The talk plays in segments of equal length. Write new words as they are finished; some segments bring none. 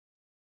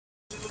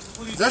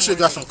That shit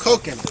got some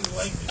coke in it.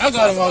 I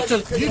got it all. You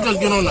just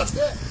get on that.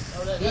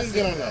 Just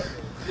get on that.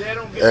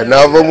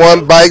 Another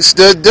one bites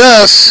the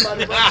dust.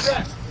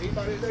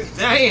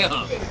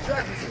 Damn.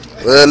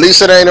 Well, at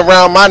least it ain't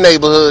around my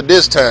neighborhood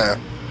this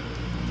time.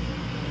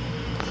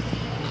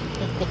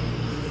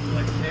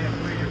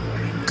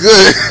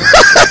 Good.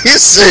 You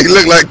say he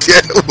look like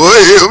Cat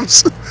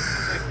Williams.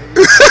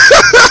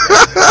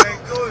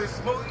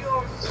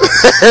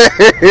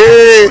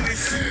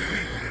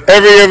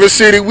 Every other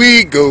city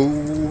we go,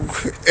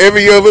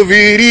 every other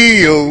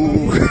video.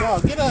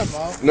 Get up,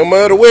 bro. No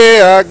matter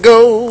where I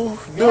go,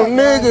 them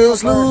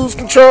niggas lose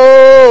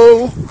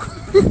control.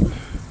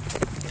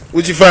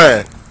 What'd you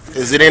find?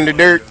 Is it in the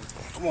dirt?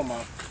 Come on,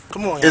 man.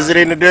 Come on, Is it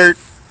in the dirt?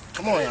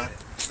 Come on, y'all.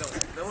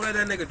 Don't let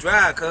that nigga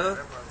drive, cuz.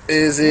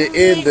 Is it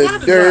in the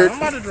dirt? I'm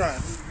about to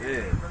drive.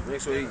 Yeah,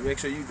 make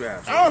sure you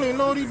drive. I don't even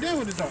know what he did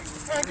with the dog.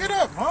 Man, get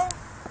up, huh?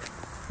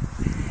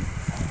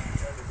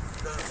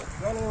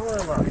 Don't even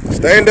worry about it.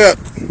 Stand up.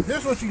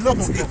 This what you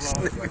looking for,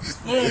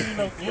 bro.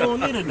 You don't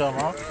need it, though,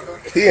 huh?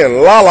 He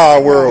in La La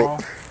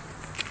world.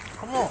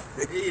 Come on.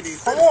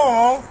 Come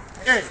on.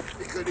 Hey.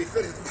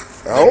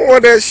 I don't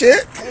want that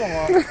shit. Come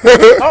on, man.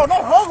 Oh,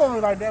 don't hug on me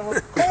like that, bro.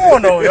 Come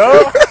on, though,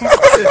 yo.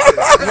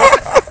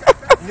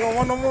 You don't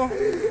want no more?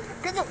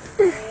 Get up.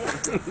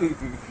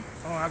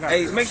 Oh, I got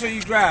Hey, make sure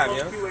you drive,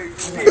 yo.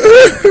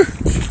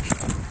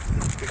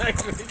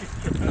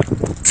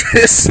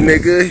 This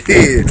nigga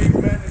here.